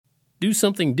Do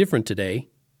something different today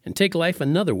and take life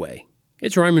another way.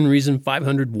 It's Rhyme and Reason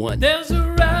 501. There's a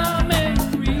rhyme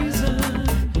and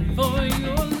reason for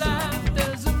your life.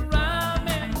 There's a rhyme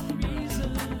and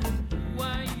reason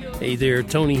why you're... Hey there,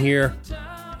 Tony here,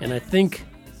 and I think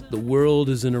the world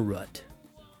is in a rut.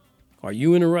 Are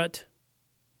you in a rut?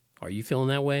 Are you feeling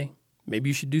that way? Maybe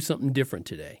you should do something different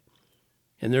today.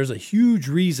 And there's a huge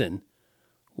reason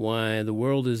why the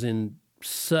world is in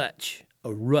such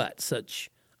a rut, such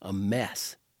a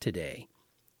mess today.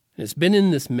 And it's been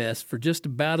in this mess for just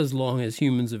about as long as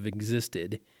humans have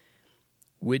existed,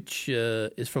 which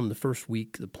is from the first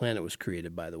week the planet was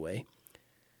created, by the way.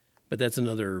 But that's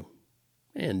another,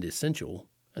 and essential,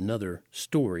 another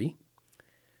story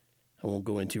I won't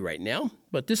go into right now.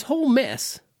 But this whole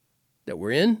mess that we're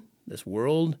in, this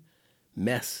world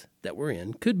mess that we're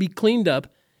in, could be cleaned up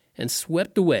and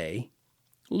swept away,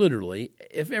 literally,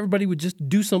 if everybody would just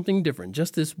do something different.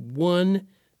 Just this one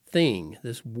thing,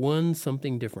 this one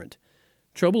something different.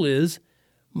 Trouble is,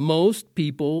 most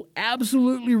people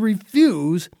absolutely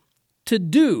refuse to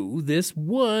do this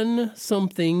one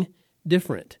something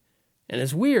different. And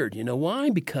it's weird. You know why?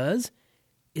 Because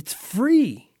it's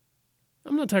free.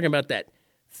 I'm not talking about that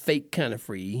fake kind of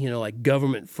free, like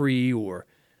government free or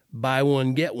buy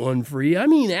one, get one free. I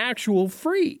mean actual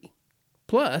free.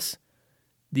 Plus,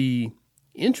 the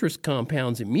interest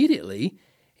compounds immediately,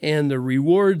 and the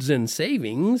rewards and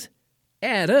savings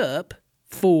add up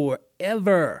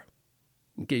forever.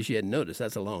 In case you hadn't noticed,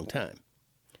 that's a long time.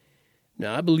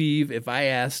 Now, I believe if I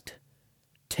asked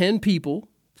 10 people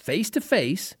face to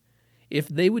face if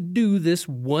they would do this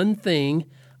one thing,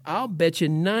 I'll bet you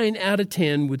 9 out of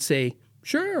 10 would say,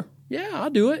 sure, yeah, I'll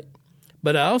do it.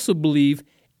 But I also believe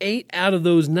 8 out of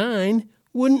those 9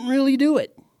 wouldn't really do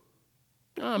it.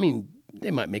 I mean,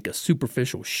 they might make a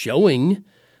superficial showing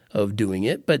of doing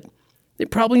it, but they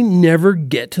probably never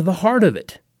get to the heart of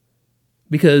it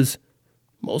because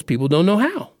most people don't know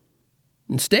how.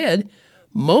 Instead,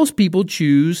 most people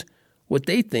choose what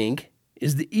they think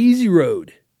is the easy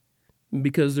road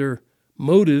because their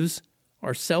motives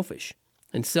are selfish.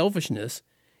 And selfishness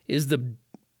is the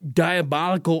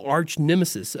diabolical arch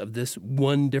nemesis of this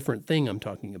one different thing I'm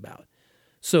talking about.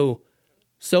 So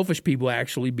selfish people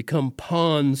actually become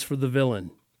pawns for the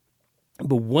villain.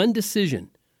 But one decision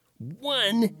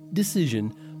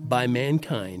by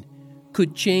mankind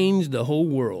could change the whole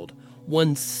world.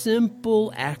 One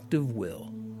simple act of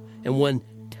will and one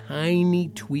tiny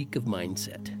tweak of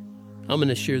mindset. I'm going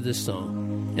to share this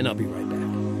song, and I'll be right back.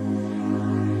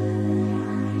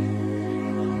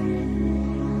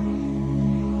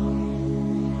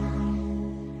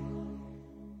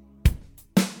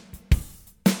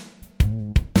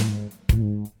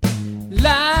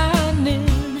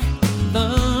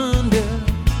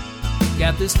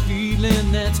 This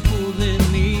feeling that's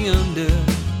pulling me under.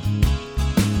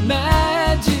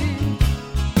 Magic,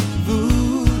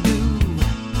 voodoo.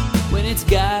 When it's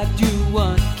got you,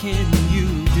 what can you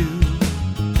do?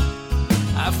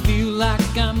 I feel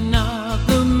like I'm not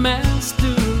the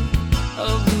master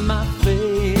of my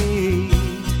fate.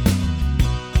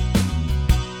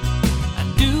 I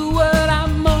do what I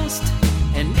must,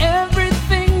 and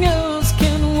everything else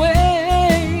can wait.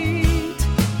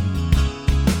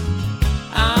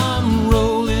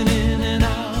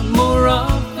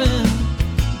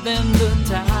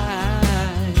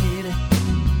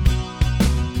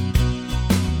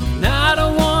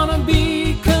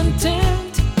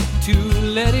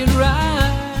 Let it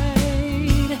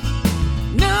ride.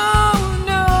 No,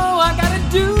 I gotta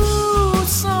do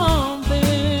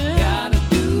something. Gotta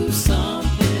do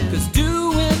something. 'Cause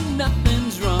doing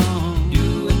nothing's wrong.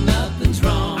 Doing nothing's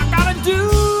wrong. I gotta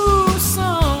do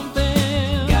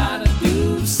something. Gotta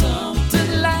do something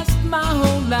to last my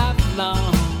whole life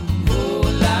long. Whole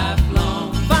life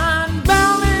long. Find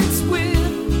balance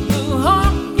with the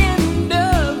hawk and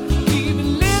dove. Keep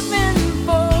living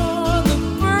for the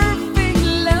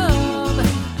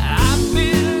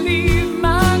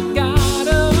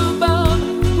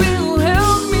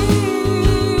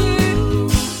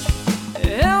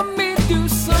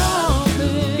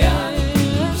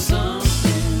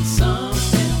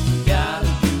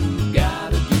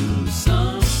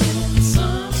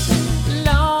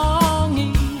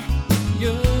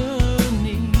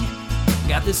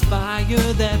this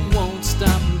fire that won't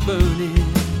stop burning.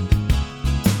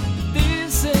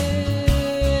 This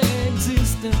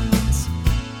existence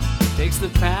takes the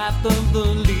path of the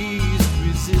least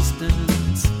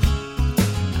resistance.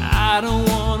 I don't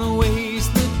want to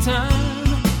waste the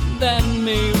time that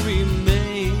may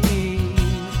remain.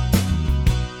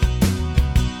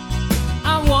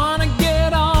 I want to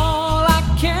get all I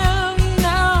can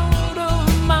out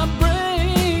of my brain.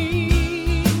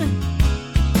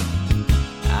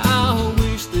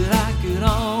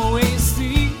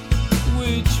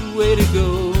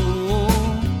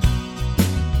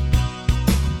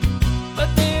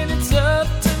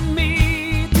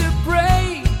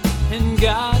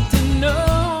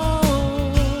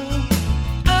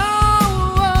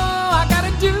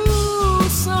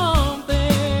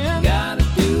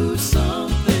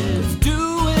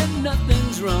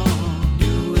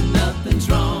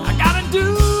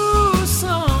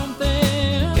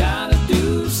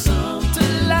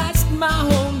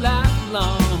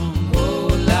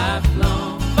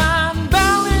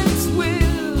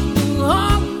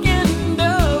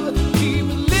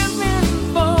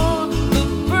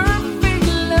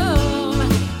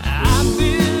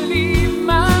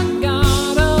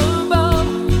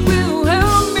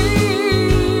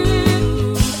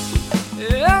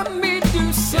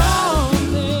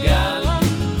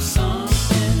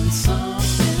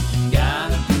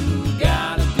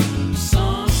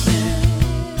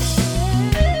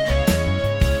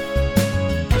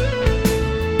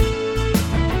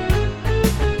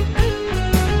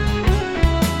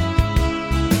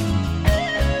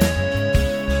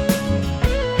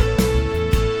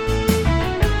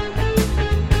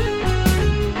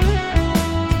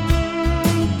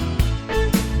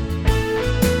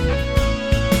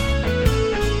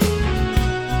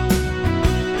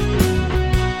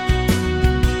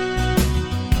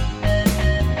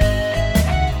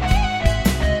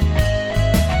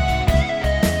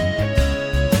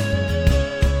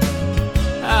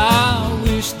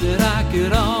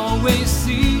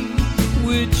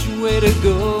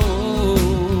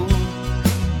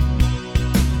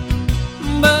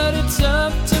 But it's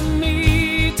up to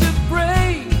me to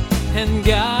pray and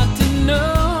God to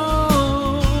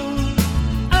know.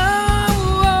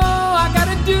 Oh, I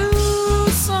gotta do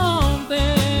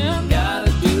something.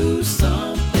 Gotta do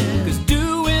something. 'Cause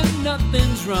doing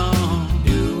nothing's wrong.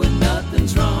 Doing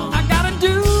nothing's wrong. I gotta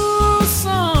do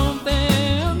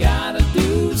something. Gotta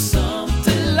do something.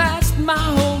 To last my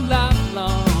whole life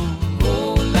long.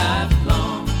 Whole life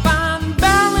long. Find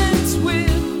balance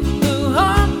with the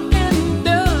heart and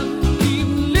dove. Keep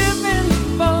living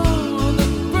for the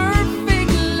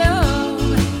perfect love.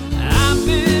 I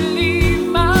believe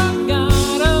my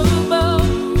God above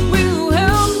will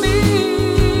help me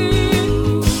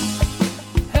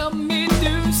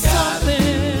do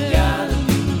something. Gotta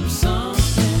do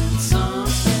something,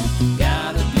 something.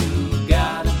 Gotta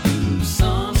do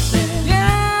something.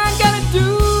 Yeah, I gotta do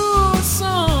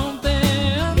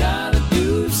something. Gotta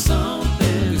do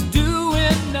something. 'Cause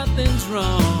doing nothing's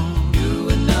wrong.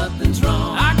 Doing nothing's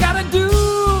wrong. I gotta do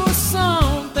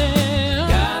something.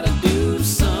 Gotta do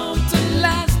something.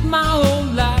 Last my whole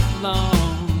life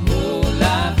long. Whole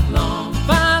life long.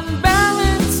 Find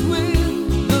balance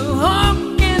with the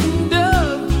hawk and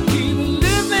dove. Keep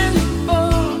living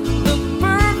for the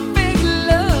perfect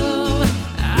love.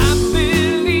 I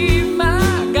believe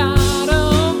my God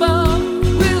above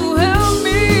will help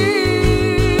me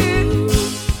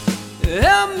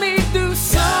do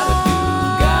something.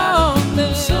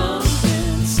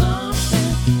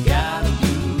 Something.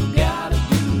 Gotta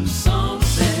do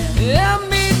something. Help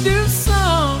me do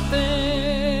something.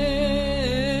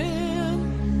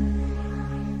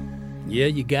 Yeah,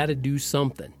 you got to do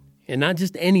something. And not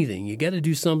just anything. You got to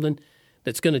do something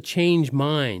that's going to change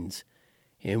minds.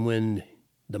 And when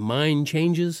the mind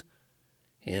changes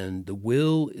and the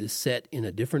will is set in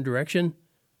a different direction,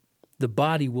 the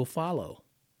body will follow.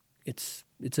 It's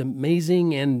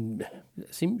amazing and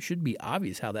should be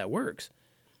obvious how that works.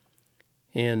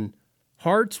 And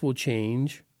hearts will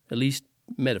change, at least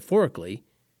metaphorically,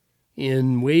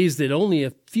 in ways that only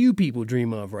a few people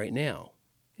dream of right now.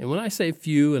 And when I say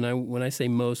few and when I say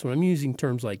most, when I'm using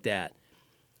terms like that,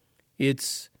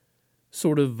 it's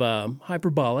sort of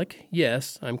hyperbolic.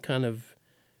 Yes, I'm kind of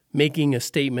making a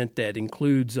statement that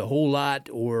includes a whole lot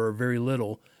or very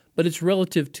little, but it's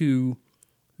relative to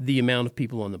the amount of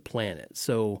people on the planet.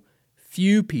 So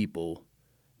few people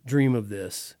dream of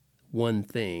this one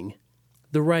thing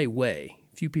the right way.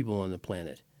 Few people on the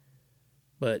planet.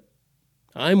 But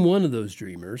I'm one of those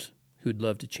dreamers who'd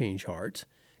love to change hearts,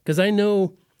 because I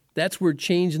know that's where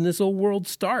change in this old world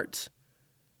starts.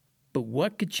 But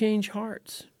what could change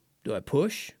hearts? Do I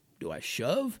push? Do I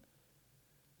shove?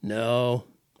 No,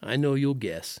 I know you'll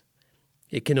guess.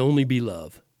 It can only be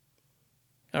love.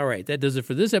 All right, that does it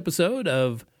for this episode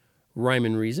of Rhyme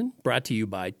and Reason, brought to you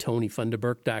by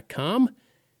TonyFunderburk.com,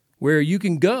 where you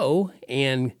can go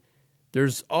and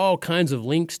there's all kinds of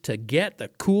links to get the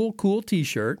cool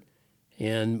T-shirt.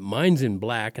 And mine's in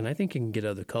black, and I think you can get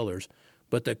other colors.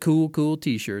 But the cool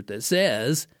T-shirt that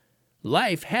says,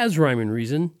 "Life has rhyme and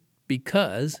reason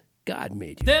because God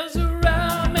made you." There's a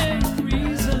rhyme and